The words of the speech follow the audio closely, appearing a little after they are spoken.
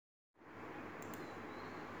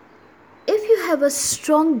have a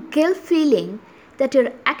strong guilt feeling that your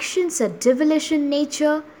actions are devilish in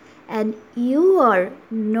nature and you are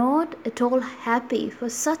not at all happy for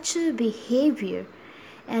such a behavior,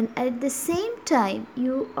 and at the same time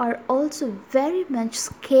you are also very much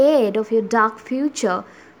scared of your dark future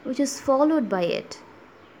which is followed by it.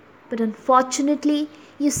 But unfortunately,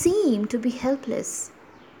 you seem to be helpless.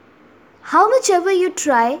 How much ever you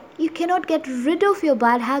try, you cannot get rid of your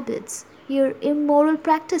bad habits, your immoral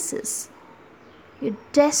practices. You're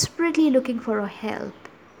desperately looking for a help.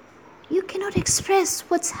 You cannot express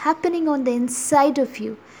what's happening on the inside of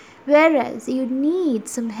you, whereas you need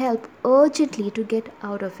some help urgently to get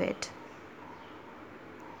out of it.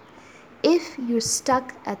 If you're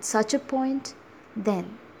stuck at such a point,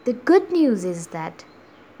 then the good news is that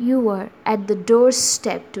you are at the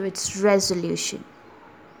doorstep to its resolution.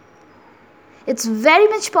 It's very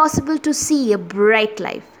much possible to see a bright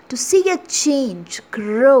life, to see a change,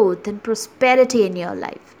 growth, and prosperity in your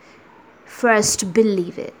life. First,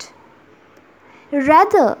 believe it.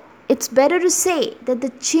 Rather, it's better to say that the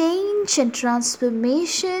change and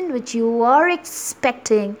transformation which you are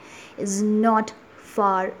expecting is not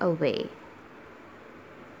far away.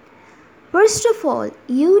 First of all,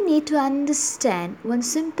 you need to understand one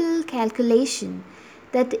simple calculation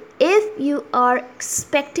that if you are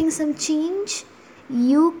expecting some change,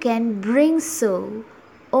 you can bring so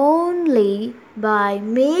only by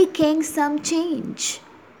making some change.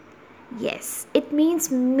 Yes, it means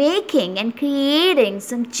making and creating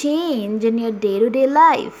some change in your day-to-day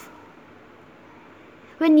life.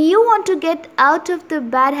 When you want to get out of the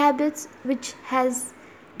bad habits which has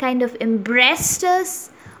kind of embraced us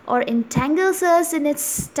or entangles us in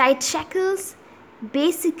its tight shackles,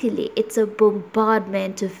 basically it's a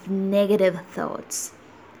bombardment of negative thoughts.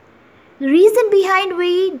 The reason behind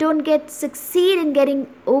we don't succeed in getting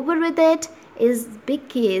over with it is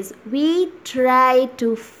because we try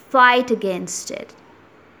to fight against it.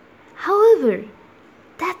 However,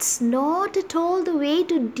 that's not at all the way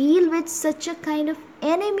to deal with such a kind of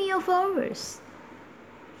enemy of ours.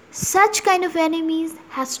 Such kind of enemies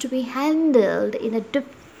has to be handled in a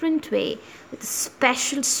different way with a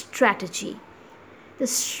special strategy. The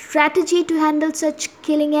strategy to handle such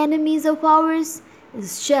killing enemies of ours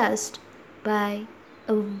is just by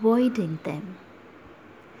avoiding them.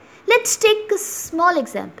 Let's take a small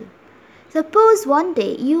example. Suppose one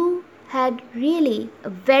day you had really a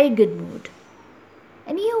very good mood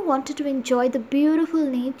and you wanted to enjoy the beautiful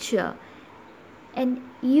nature and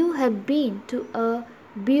you have been to a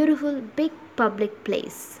beautiful big public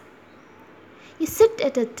place. You sit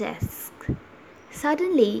at a desk.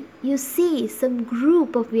 Suddenly you see some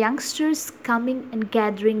group of youngsters coming and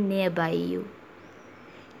gathering nearby you.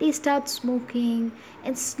 They start smoking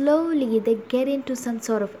and slowly they get into some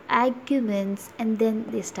sort of arguments and then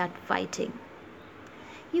they start fighting.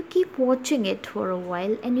 You keep watching it for a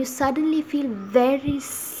while and you suddenly feel very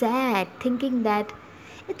sad thinking that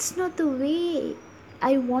it's not the way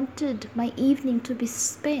I wanted my evening to be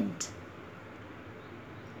spent.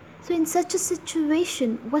 So in such a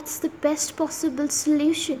situation, what's the best possible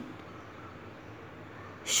solution?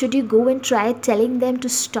 Should you go and try telling them to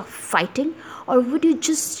stop fighting, or would you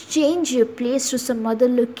just change your place to some other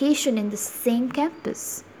location in the same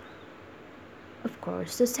campus? Of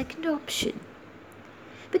course, the second option.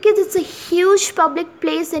 Because it's a huge public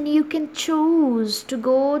place and you can choose to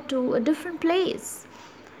go to a different place.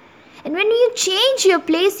 And when you change your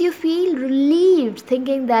place, you feel relieved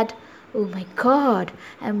thinking that, oh my God,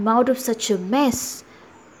 I'm out of such a mess,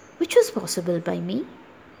 which was possible by me.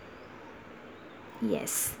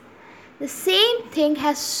 Yes, the same thing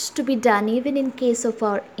has to be done even in case of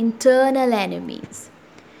our internal enemies.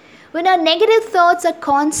 When our negative thoughts are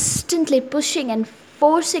constantly pushing and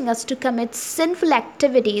forcing us to commit sinful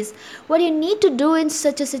activities, what you need to do in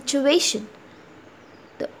such a situation?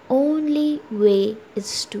 The only way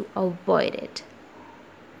is to avoid it.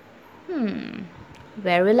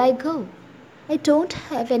 Where will I go? I don't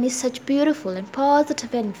have any such beautiful and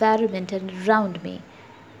positive environment around me.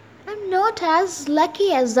 I'm not as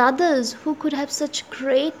lucky as others who could have such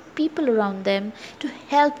great people around them to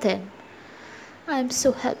help them. I'm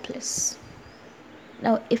so helpless.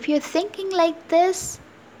 Now, if you're thinking like this,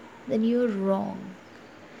 then you're wrong.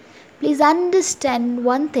 Please understand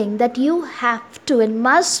one thing, that you have to and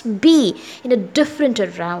must be in a different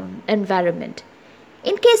environment.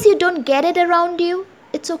 In case you don't get it around you,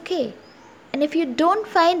 it's okay. And if you don't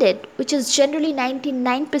find it, which is generally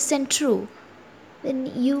 99% true,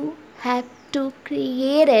 then you have to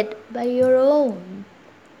create it by your own.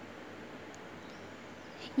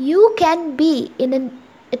 You can be in an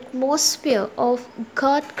atmosphere of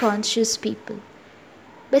God conscious people.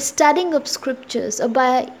 by studying of scriptures or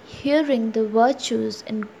by hearing the virtues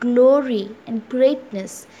and glory and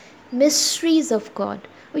greatness, mysteries of God,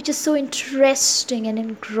 which is so interesting and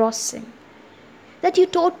engrossing that you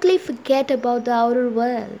totally forget about the outer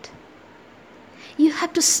world. You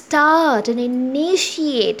have to start and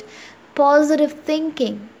initiate positive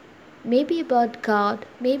thinking, maybe about God,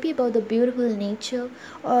 maybe about the beautiful nature,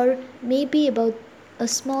 or maybe about a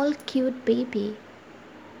small cute baby.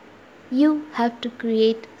 You have to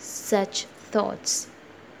create such thoughts,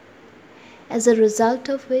 as a result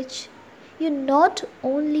of which you not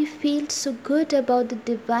only feel so good about the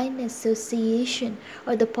divine association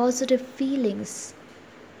or the positive feelings,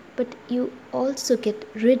 but you also get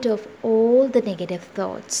rid of all the negative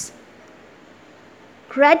thoughts.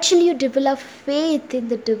 Gradually, you develop faith in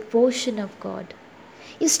the devotion of God.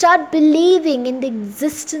 You start believing in the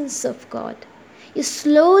existence of God. You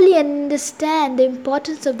slowly understand the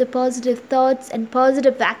importance of the positive thoughts and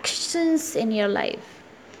positive actions in your life.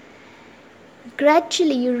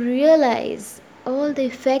 Gradually, you realize all the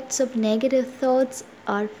effects of negative thoughts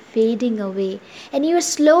are fading away, and you are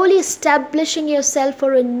slowly establishing yourself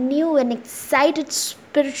for a new and excited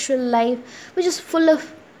spiritual life which is full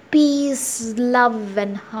of peace, love,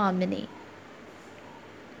 and harmony.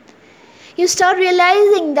 You start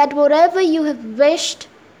realizing that whatever you have wished,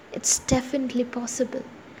 it's definitely possible.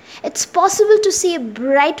 It's possible to see a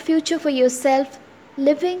bright future for yourself,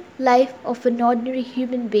 living life of an ordinary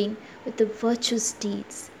human being with the virtuous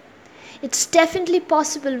deeds. It's definitely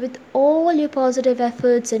possible with all your positive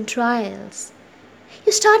efforts and trials.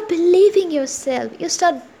 You start believing yourself. You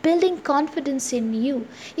start building confidence in you.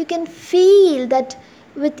 You can feel that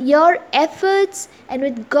with your efforts and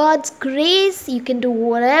with God's grace, you can do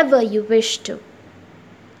whatever you wish to.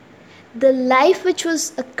 The life which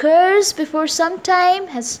was a curse before some time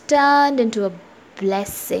has turned into a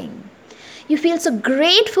blessing. You feel so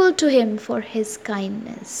grateful to Him for His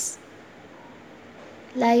kindness.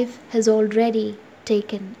 Life has already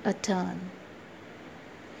taken a turn.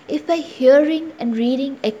 If by hearing and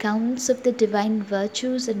reading accounts of the divine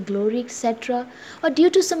virtues and glory, etc., or due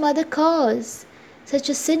to some other cause, such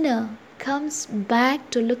a sinner comes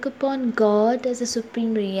back to look upon God as a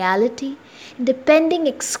supreme reality, and depending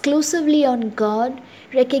exclusively on God,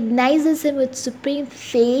 recognizes Him with supreme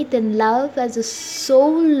faith and love as the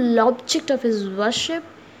sole object of his worship,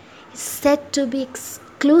 is said to be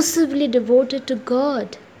exclusively devoted to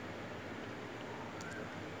God.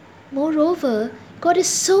 Moreover, God is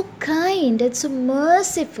so kind and so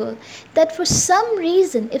merciful that for some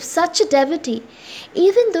reason, if such a devotee,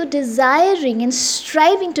 even though desiring and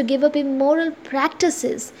striving to give up immoral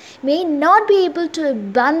practices, may not be able to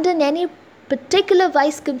abandon any particular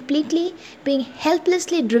vice completely, being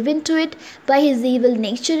helplessly driven to it by his evil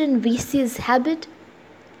nature and vicious habit,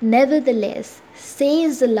 nevertheless,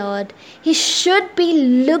 says the Lord, he should be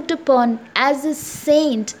looked upon as a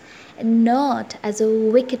saint and not as a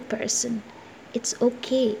wicked person. It's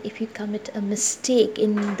okay if you commit a mistake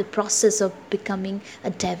in the process of becoming a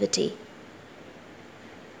devotee.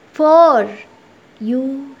 For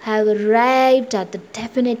you have arrived at the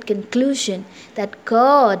definite conclusion that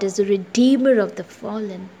God is the Redeemer of the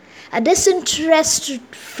fallen, a disinterested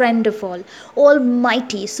friend of all,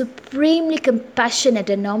 almighty, supremely compassionate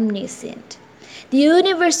and omniscient, the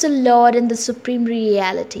universal Lord and the supreme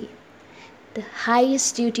reality. The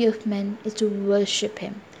highest duty of man is to worship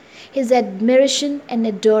Him. His admiration and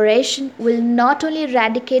adoration will not only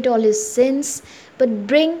eradicate all his sins, but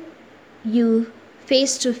bring you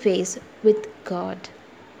face to face with God.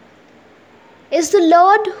 It's the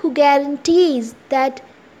Lord who guarantees that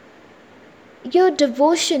your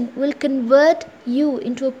devotion will convert you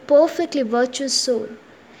into a perfectly virtuous soul.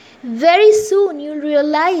 Very soon you'll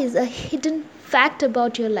realize a hidden fact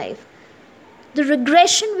about your life. The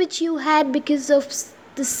regression which you had because of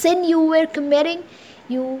the sin you were committing,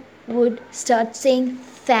 you would start saying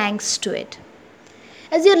thanks to it.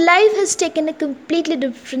 As your life has taken a completely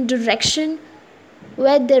different direction,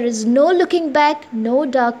 where there is no looking back, no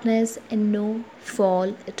darkness, and no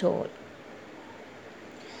fall at all.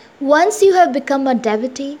 Once you have become a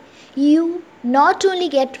devotee, you not only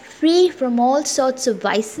get free from all sorts of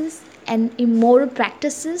vices and immoral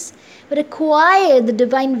practices, but acquire the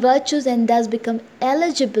divine virtues and thus become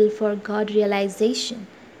eligible for God realization.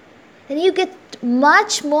 Then you get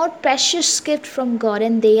much more precious gift from God,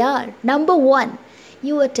 and they are: number one,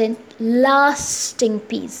 you attain lasting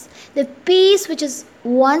peace. The peace which is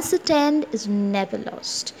once attained is never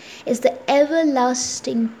lost. It's the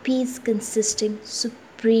everlasting peace consisting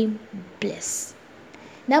supreme bliss.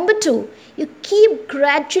 Number two, you keep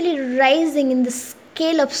gradually rising in the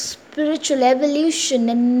scale of spiritual evolution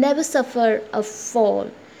and never suffer a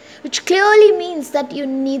fall. which clearly means that you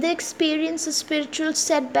neither experience a spiritual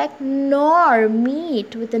setback nor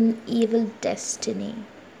meet with an evil destiny.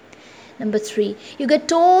 Number 3, you get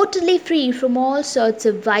totally free from all sorts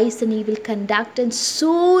of vice and evil conduct and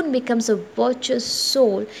soon becomes a virtuous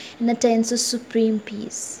soul and attains a supreme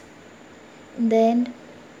peace. And then,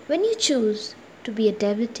 when you choose to be a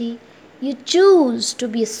devotee, you choose to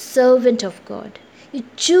be a servant of God. You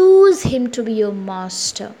choose Him to be your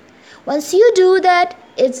master. Once you do that,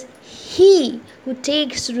 it's He who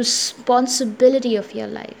takes responsibility of your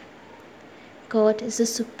life. God is a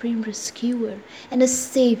supreme rescuer and a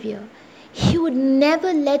savior. He would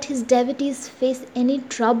never let his devotees face any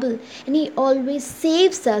trouble, and he always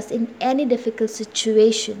saves us in any difficult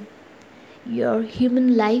situation. Your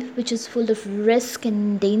human life, which is full of risk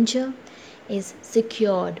and danger, is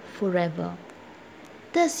secured forever.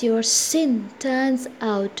 Thus, your sin turns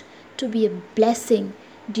out to be a blessing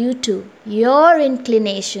due to your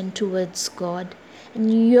inclination towards God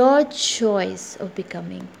and your choice of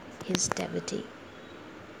becoming His devotee.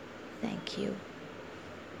 Thank you.